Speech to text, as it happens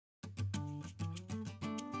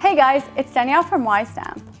Hey guys, it's Danielle from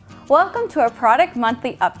WiseStamp. Welcome to our product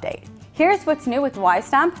monthly update. Here's what's new with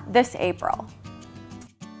WiseStamp this April.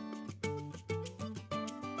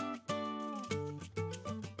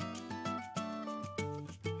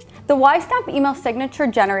 The WiseStamp email signature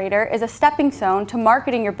generator is a stepping stone to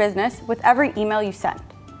marketing your business with every email you send,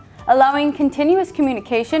 allowing continuous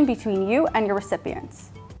communication between you and your recipients.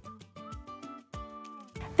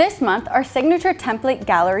 This month, our signature template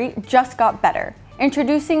gallery just got better,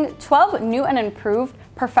 introducing 12 new and improved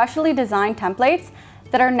professionally designed templates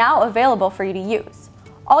that are now available for you to use.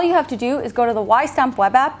 All you have to do is go to the WiseStamp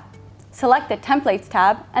web app, select the Templates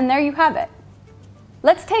tab, and there you have it.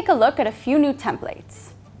 Let's take a look at a few new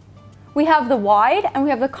templates. We have the wide and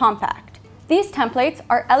we have the compact. These templates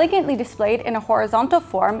are elegantly displayed in a horizontal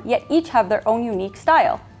form, yet each have their own unique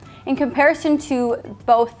style, in comparison to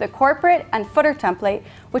both the corporate and footer template,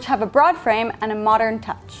 which have a broad frame and a modern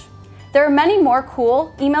touch. There are many more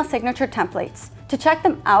cool email signature templates. To check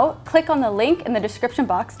them out, click on the link in the description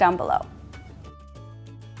box down below.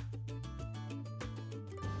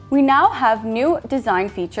 We now have new design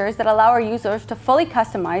features that allow our users to fully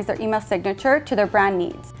customize their email signature to their brand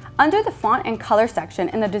needs. Under the font and color section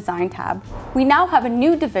in the design tab, we now have a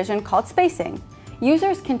new division called spacing.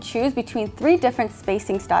 Users can choose between 3 different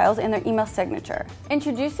spacing styles in their email signature.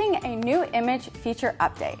 Introducing a new image feature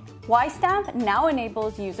update. WiseStamp now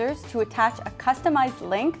enables users to attach a customized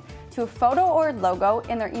link to a photo or logo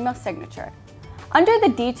in their email signature. Under the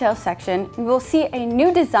details section, we will see a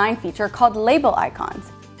new design feature called label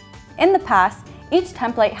icons. In the past, each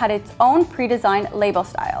template had its own pre-designed label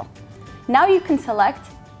style. Now you can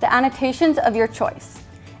select the annotations of your choice.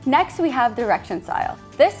 Next, we have direction style.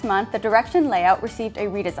 This month, the direction layout received a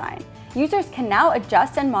redesign. Users can now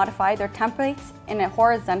adjust and modify their templates in a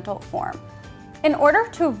horizontal form. In order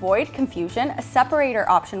to avoid confusion, a separator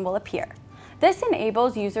option will appear. This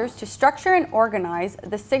enables users to structure and organize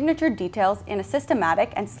the signature details in a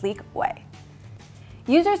systematic and sleek way.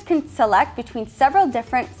 Users can select between several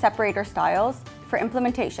different separator styles for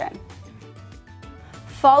implementation.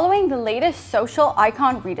 Following the latest social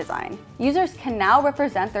icon redesign, users can now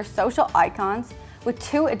represent their social icons with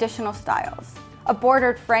 2 additional styles, a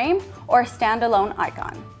bordered frame or a standalone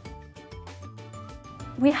icon.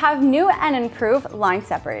 We have new and improved line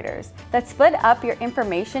separators that split up your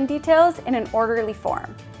information details in an orderly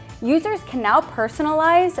form. Users can now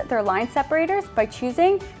personalize their line separators by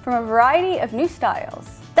choosing from a variety of new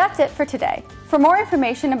styles. That's it for today. For more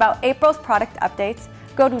information about April's product updates,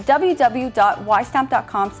 go to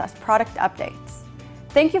www.wisestamp.com/product updates.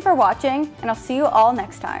 Thank you for watching, and I'll see you all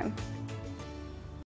next time.